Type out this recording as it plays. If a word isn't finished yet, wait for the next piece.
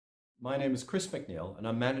My name is Chris McNeil and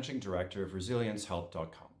I'm Managing Director of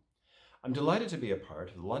ResilienceHelp.com. I'm delighted to be a part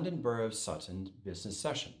of the London Borough of Sutton Business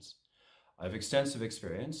Sessions. I have extensive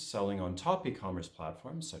experience selling on top e-commerce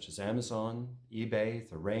platforms such as Amazon, eBay,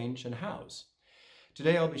 The Range, and House.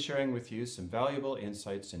 Today I'll be sharing with you some valuable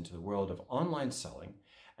insights into the world of online selling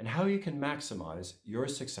and how you can maximize your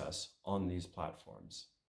success on these platforms.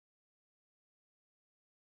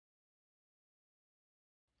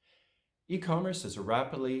 E-commerce is a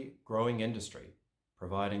rapidly growing industry,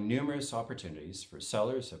 providing numerous opportunities for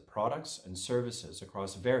sellers of products and services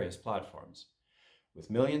across various platforms. With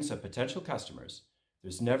millions of potential customers,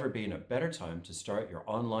 there's never been a better time to start your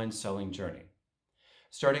online selling journey.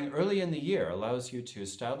 Starting early in the year allows you to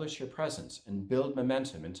establish your presence and build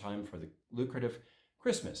momentum in time for the lucrative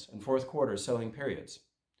Christmas and fourth quarter selling periods.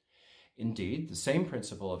 Indeed, the same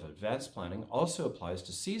principle of advanced planning also applies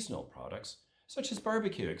to seasonal products such as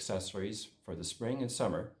barbecue accessories for the spring and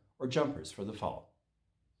summer, or jumpers for the fall.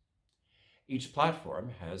 Each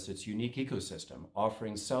platform has its unique ecosystem,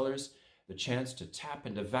 offering sellers the chance to tap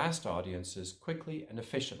into vast audiences quickly and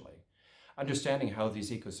efficiently. Understanding how these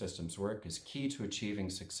ecosystems work is key to achieving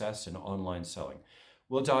success in online selling.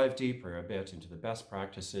 We'll dive deeper a bit into the best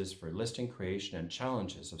practices for listing creation and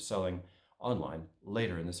challenges of selling online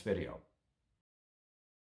later in this video.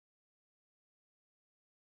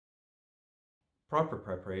 Proper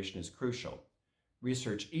preparation is crucial.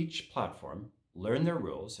 Research each platform, learn their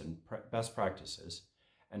rules and best practices,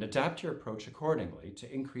 and adapt your approach accordingly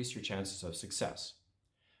to increase your chances of success.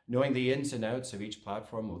 Knowing the ins and outs of each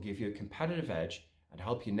platform will give you a competitive edge and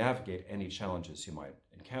help you navigate any challenges you might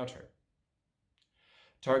encounter.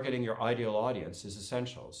 Targeting your ideal audience is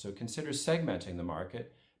essential, so consider segmenting the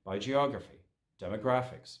market by geography,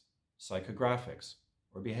 demographics, psychographics,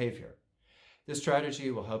 or behavior. This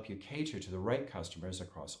strategy will help you cater to the right customers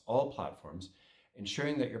across all platforms,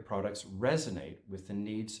 ensuring that your products resonate with the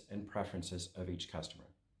needs and preferences of each customer.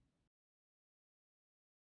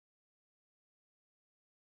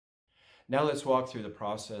 Now let's walk through the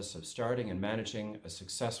process of starting and managing a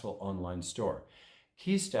successful online store.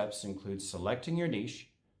 Key steps include selecting your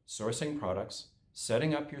niche, sourcing products,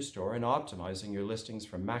 setting up your store, and optimizing your listings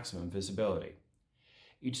for maximum visibility.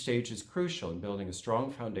 Each stage is crucial in building a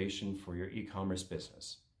strong foundation for your e-commerce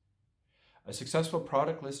business. A successful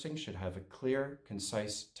product listing should have a clear,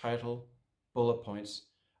 concise title, bullet points,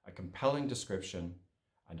 a compelling description,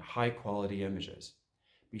 and high-quality images.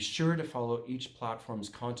 Be sure to follow each platform's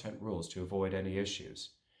content rules to avoid any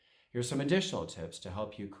issues. Here are some additional tips to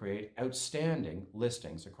help you create outstanding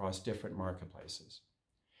listings across different marketplaces.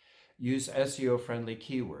 Use SEO-friendly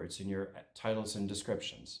keywords in your titles and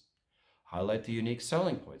descriptions. Highlight the unique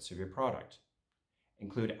selling points of your product.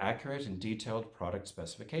 Include accurate and detailed product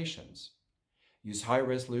specifications. Use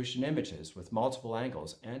high-resolution images with multiple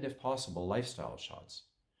angles and, if possible, lifestyle shots.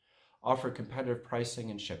 Offer competitive pricing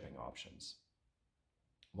and shipping options.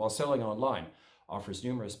 While selling online offers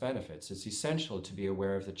numerous benefits, it's essential to be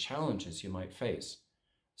aware of the challenges you might face.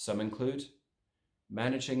 Some include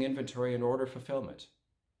managing inventory and order fulfillment,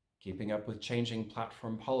 keeping up with changing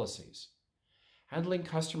platform policies, handling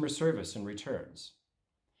customer service and returns,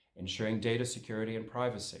 ensuring data security and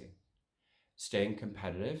privacy, staying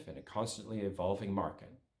competitive in a constantly evolving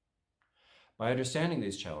market. By understanding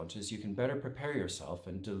these challenges, you can better prepare yourself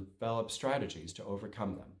and develop strategies to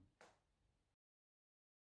overcome them.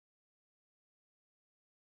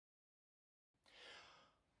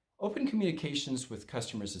 Open communications with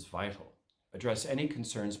customers is vital. Address any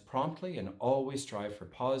concerns promptly and always strive for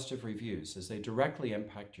positive reviews as they directly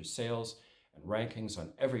impact your sales and rankings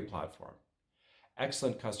on every platform.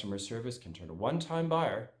 Excellent customer service can turn a one-time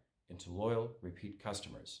buyer into loyal, repeat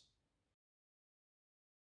customers.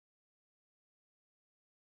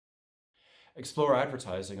 Explore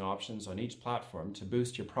advertising options on each platform to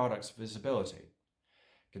boost your product's visibility.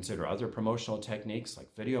 Consider other promotional techniques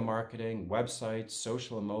like video marketing, websites,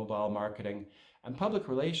 social and mobile marketing, and public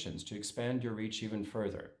relations to expand your reach even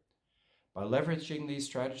further. By leveraging these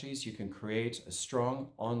strategies, you can create a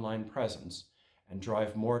strong online presence and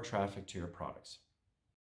drive more traffic to your products.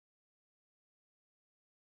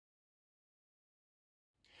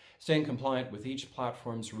 Staying compliant with each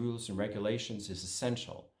platform's rules and regulations is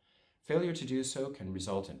essential. Failure to do so can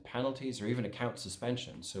result in penalties or even account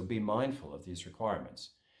suspension, so be mindful of these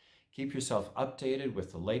requirements. Keep yourself updated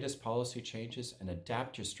with the latest policy changes and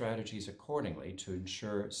adapt your strategies accordingly to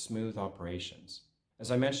ensure smooth operations. As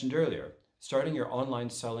I mentioned earlier, starting your online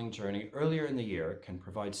selling journey earlier in the year can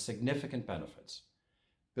provide significant benefits.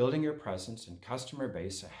 Building your presence and customer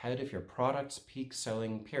base ahead of your product's peak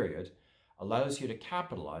selling period allows you to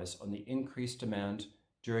capitalize on the increased demand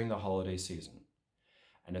during the holiday season.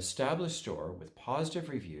 An established store with positive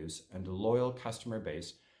reviews and a loyal customer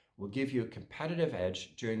base will give you a competitive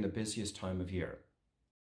edge during the busiest time of year.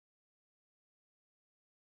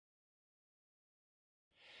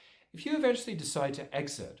 If you eventually decide to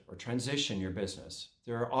exit or transition your business,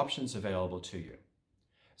 there are options available to you,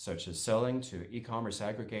 such as selling to e-commerce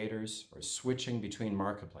aggregators or switching between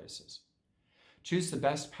marketplaces. Choose the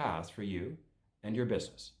best path for you and your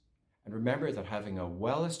business, and remember that having a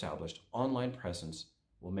well-established online presence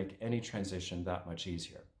will make any transition that much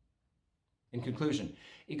easier. In conclusion,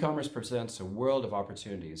 e-commerce presents a world of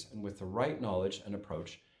opportunities, and with the right knowledge and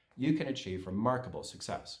approach, you can achieve remarkable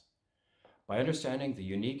success. By understanding the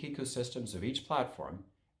unique ecosystems of each platform,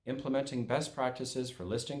 implementing best practices for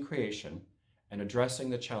listing creation, and addressing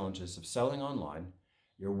the challenges of selling online,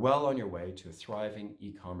 you're well on your way to a thriving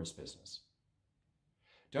e-commerce business.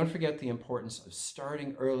 Don't forget the importance of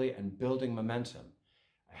starting early and building momentum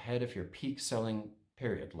ahead of your peak selling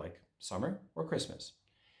period like summer or Christmas.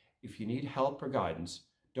 If you need help or guidance,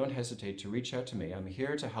 don't hesitate to reach out to me. I'm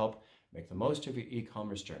here to help make the most of your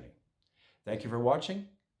e-commerce journey. Thank you for watching,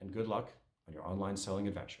 and good luck on your online selling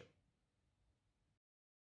adventure.